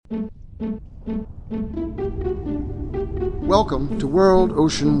Welcome to World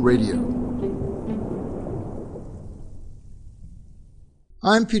Ocean Radio.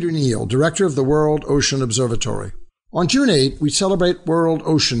 I'm Peter Neal, Director of the World Ocean Observatory. On June 8, we celebrate World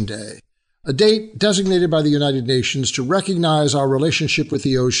Ocean Day, a date designated by the United Nations to recognize our relationship with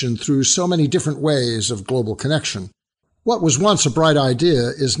the ocean through so many different ways of global connection. What was once a bright idea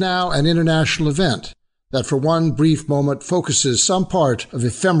is now an international event that for one brief moment focuses some part of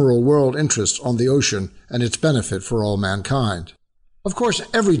ephemeral world interest on the ocean and its benefit for all mankind. Of course,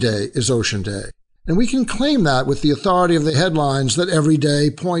 every day is Ocean Day, and we can claim that with the authority of the headlines that every day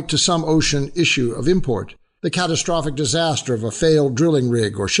point to some ocean issue of import: the catastrophic disaster of a failed drilling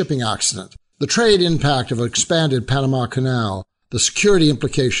rig or shipping accident, the trade impact of an expanded Panama Canal, the security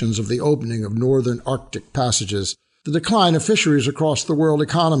implications of the opening of northern Arctic passages, the decline of fisheries across the world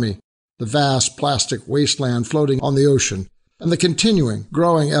economy, the vast plastic wasteland floating on the ocean, and the continuing,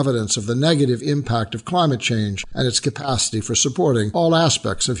 growing evidence of the negative impact of climate change and its capacity for supporting all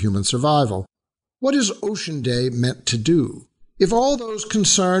aspects of human survival. What is Ocean Day meant to do? If all those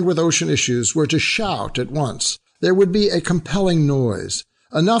concerned with ocean issues were to shout at once, there would be a compelling noise,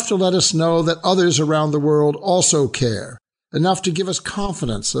 enough to let us know that others around the world also care, enough to give us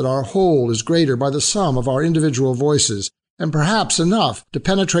confidence that our whole is greater by the sum of our individual voices, and perhaps enough to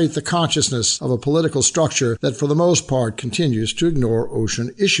penetrate the consciousness of a political structure that for the most part continues to ignore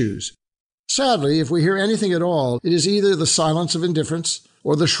ocean issues. Sadly, if we hear anything at all, it is either the silence of indifference,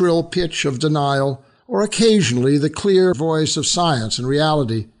 or the shrill pitch of denial, or occasionally the clear voice of science and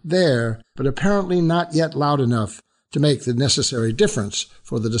reality, there, but apparently not yet loud enough to make the necessary difference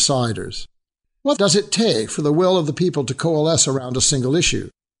for the deciders. What does it take for the will of the people to coalesce around a single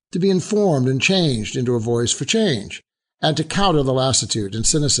issue, to be informed and changed into a voice for change, and to counter the lassitude and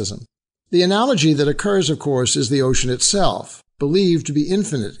cynicism? The analogy that occurs, of course, is the ocean itself, believed to be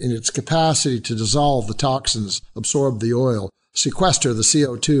infinite in its capacity to dissolve the toxins, absorb the oil, sequester the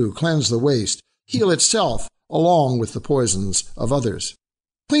CO2, cleanse the waste, heal itself along with the poisons of others.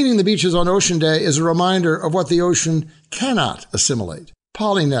 Cleaning the beaches on Ocean Day is a reminder of what the ocean cannot assimilate: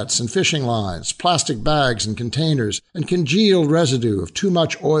 polynets and fishing lines, plastic bags and containers, and congealed residue of too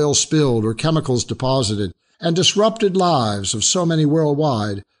much oil spilled or chemicals deposited, and disrupted lives of so many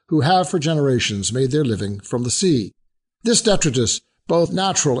worldwide who have for generations made their living from the sea. This detritus, both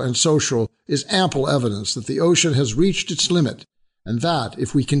natural and social, is ample evidence that the ocean has reached its limit, and that,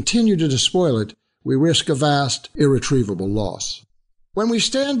 if we continue to despoil it, we risk a vast, irretrievable loss. When we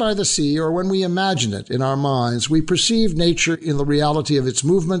stand by the sea, or when we imagine it in our minds, we perceive nature in the reality of its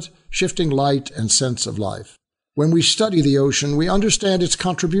movement, shifting light, and sense of life. When we study the ocean, we understand its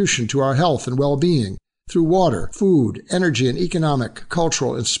contribution to our health and well-being through water, food, energy, and economic,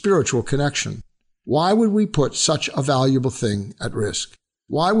 cultural, and spiritual connection. Why would we put such a valuable thing at risk?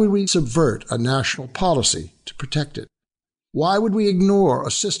 Why would we subvert a national policy to protect it? Why would we ignore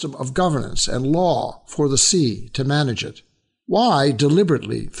a system of governance and law for the sea to manage it? Why,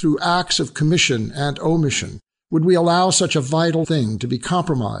 deliberately, through acts of commission and omission, would we allow such a vital thing to be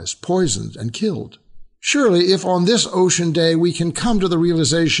compromised, poisoned, and killed? Surely, if on this Ocean Day we can come to the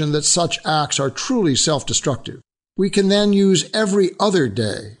realization that such acts are truly self-destructive, we can then use every other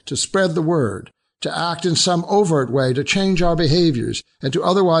day to spread the word, to act in some overt way to change our behaviors, and to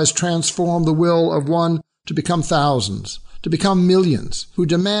otherwise transform the will of one to become thousands, to become millions, who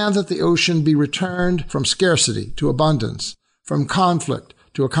demand that the ocean be returned from scarcity to abundance, from conflict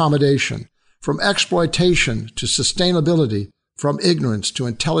to accommodation, from exploitation to sustainability, from ignorance to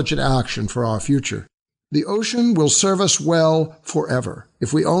intelligent action for our future. The ocean will serve us well forever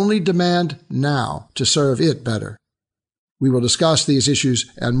if we only demand now to serve it better. We will discuss these issues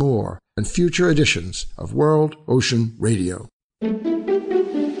and more in future editions of World Ocean Radio.